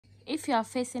if you are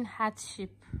facing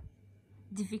hardship,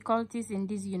 difficulties in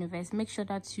this universe, make sure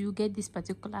that you get this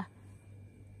particular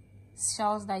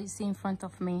shells that you see in front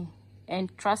of me,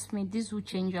 and trust me, this will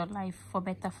change your life for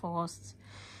better, for worse.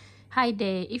 Hi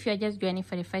there, if you're just joining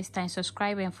for the first time,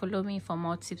 subscribe and follow me for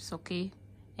more tips, okay?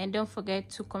 And don't forget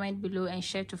to comment below and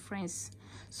share to friends.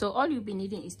 So all you'll be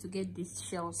needing is to get these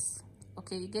shells,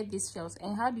 okay? You get these shells.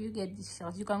 And how do you get these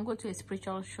shells? You can go to a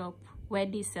spiritual shop where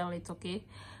they sell it, okay?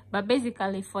 But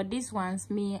basically for these ones,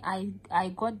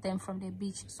 I got them from the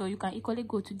beach. So you can equally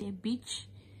go to the beach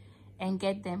and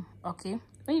get them, okay?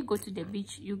 When you go to the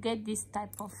beach, you get this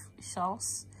type of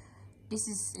shells. This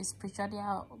is a spiritual, they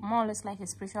are more or less like a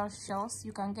spiritual shells.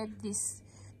 You can get this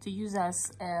to use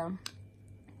as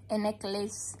a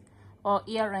necklace or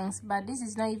earrings, but this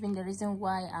is not even the reason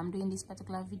why I'm doing this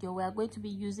particular video. We are going to be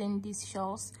using these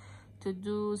shells to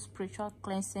do spiritual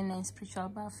cleansing and spiritual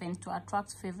bathing to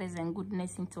attract favors and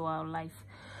goodness into our life.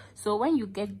 So when you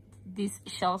get these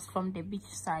shells from the beach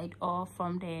side or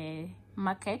from the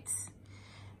markets,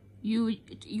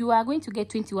 you are going to get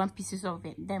 21 pieces of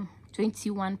them.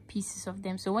 21 pieces of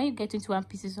them. So when you get 21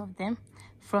 pieces of them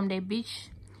from the beach,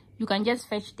 you can just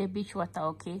fetch the beach water,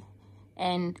 okay,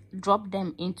 and drop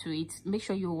them into it. Make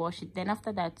sure you wash it. Then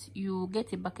after that, you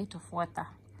get a bucket of water.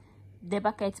 The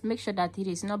bucket, make sure that it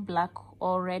is not black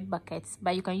or red buckets,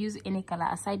 but you can use any color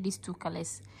aside these two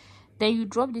colors. Then you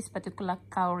drop this particular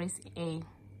cowries,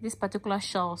 this particular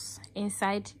shells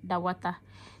inside the water.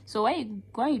 So when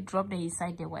you drop them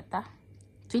inside the water,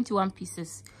 21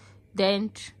 pieces,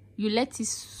 then you let it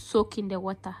soak in the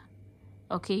water,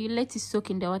 okay? You let it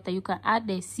soak in the water. You can add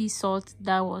the sea salt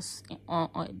that was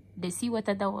on the sea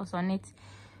water that was on it.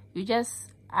 You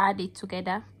just add it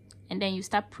together and then you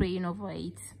start praying over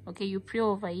it, okay? You pray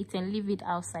over it and leave it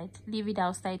outside. Leave it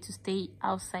outside to stay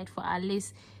outside for at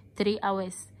least 3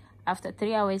 hours. After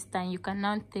 3 hours time, you can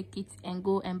now take it and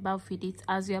go and bath with it.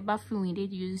 As you are bathing with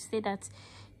it, you say that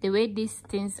the way these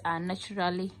things are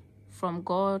naturally from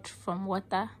God, from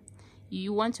water,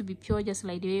 you want to be pure just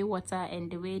like the way water and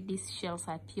the way these shells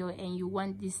are pure, and you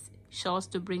want these shells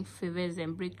to bring favors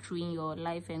and breakthrough in your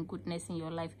life and goodness in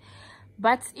your life.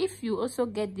 But if you also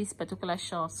get these particular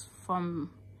shells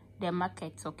from the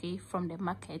market, okay, from the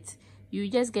market, you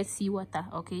just get seawater,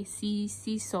 okay, sea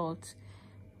salt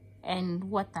and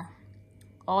water,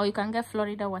 or you can get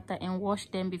Florida water and wash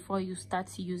them before you start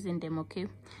using them, okay?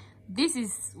 This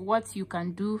is what you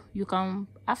can do. You can,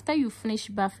 after you finish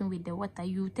bathing with the water,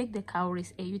 you take the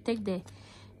cowries and you take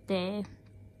the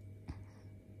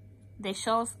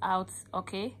shells out,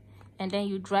 okay, and then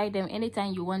you dry them.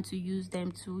 Anytime you want to use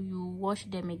them, you wash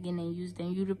them again and use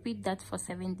them. You repeat that for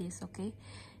 7 days, okay?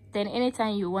 Then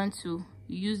anytime you want to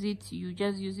use it, you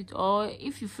just use it, or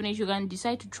if you finish, you can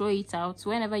decide to throw it out.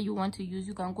 Whenever you want to use,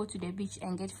 you can go to the beach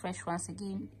and get fresh ones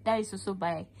again. That is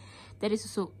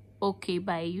also okay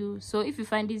by you. So if you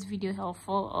find this video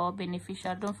helpful or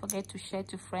beneficial, don't forget to share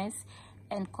to friends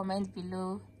and comment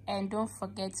below. And don't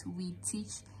forget, we teach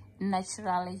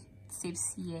naturally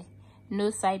tips here.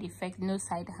 No side effect, no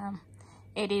side harm.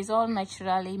 It is all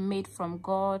naturally made from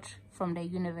God, from the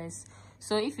universe.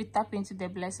 So if you tap into the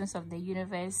blessings of the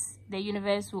universe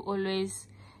will always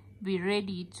be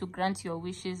ready to grant your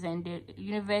wishes, and the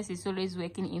universe is always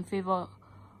working in favor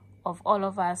of all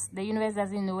of us. The universe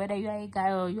doesn't know whether you are a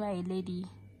guy or you are a lady.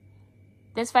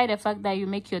 Despite the fact that you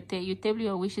make you table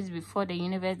your wishes before the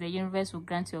universe will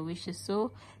grant your wishes.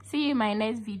 So see you in my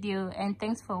next video, and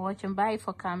thanks for watching. Bye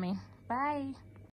for coming. Bye.